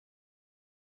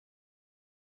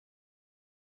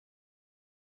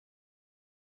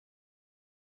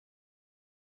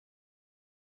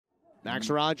Max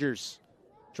Rogers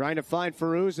trying to find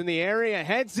Farouz in the area.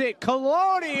 Heads it.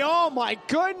 Collodi. Oh, my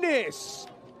goodness.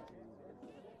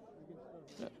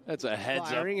 That's a heads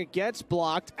Firing. up. It gets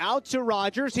blocked. Out to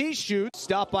Rogers. He shoots.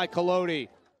 Stopped by Collodi.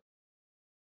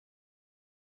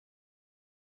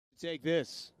 Take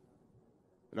this.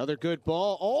 Another good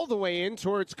ball all the way in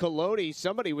towards Collodi.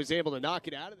 Somebody was able to knock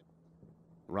it out of it.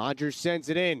 Rogers sends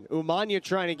it in. Umanya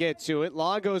trying to get to it.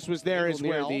 Lagos was there as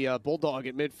well. The Bulldog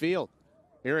at midfield.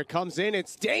 Here it comes in.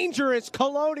 It's dangerous.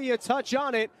 Collodi a touch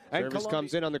on it. And Service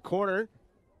comes in on the corner.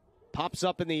 Pops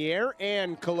up in the air,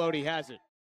 and Collodi has it.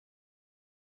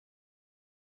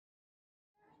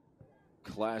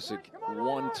 Classic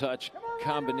one-touch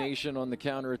combination on the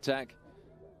counterattack.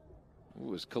 It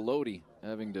was Collodi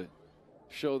having to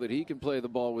show that he can play the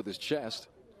ball with his chest.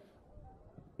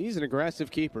 He's an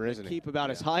aggressive keeper, isn't he? Keep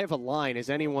about as high of a line as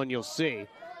anyone you'll see.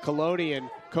 Collodi and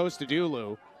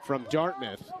Kostadulu from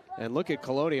Dartmouth. And look at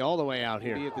Collodi all the way out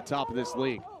here at the top of this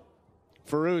league.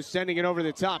 Farouz sending it over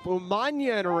the top.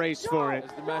 Umanya in a race for it.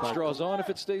 As the match draws on, if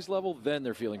it stays level, then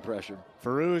they're feeling pressured.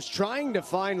 Farouz trying to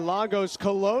find Lagos.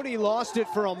 Collodi lost it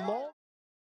for a moment.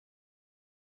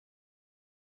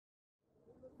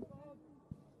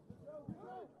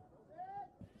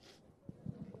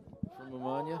 From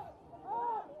Umanya.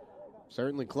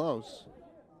 Certainly close.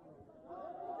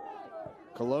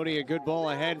 Collodi, a good ball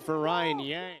ahead for Ryan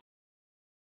Yang.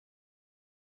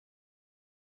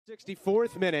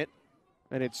 64th minute,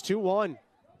 and it's 2-1.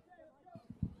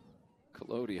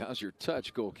 Collodi, how's your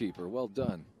touch, goalkeeper? Well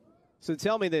done. So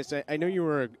tell me this. I know you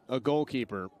were a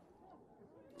goalkeeper,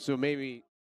 so maybe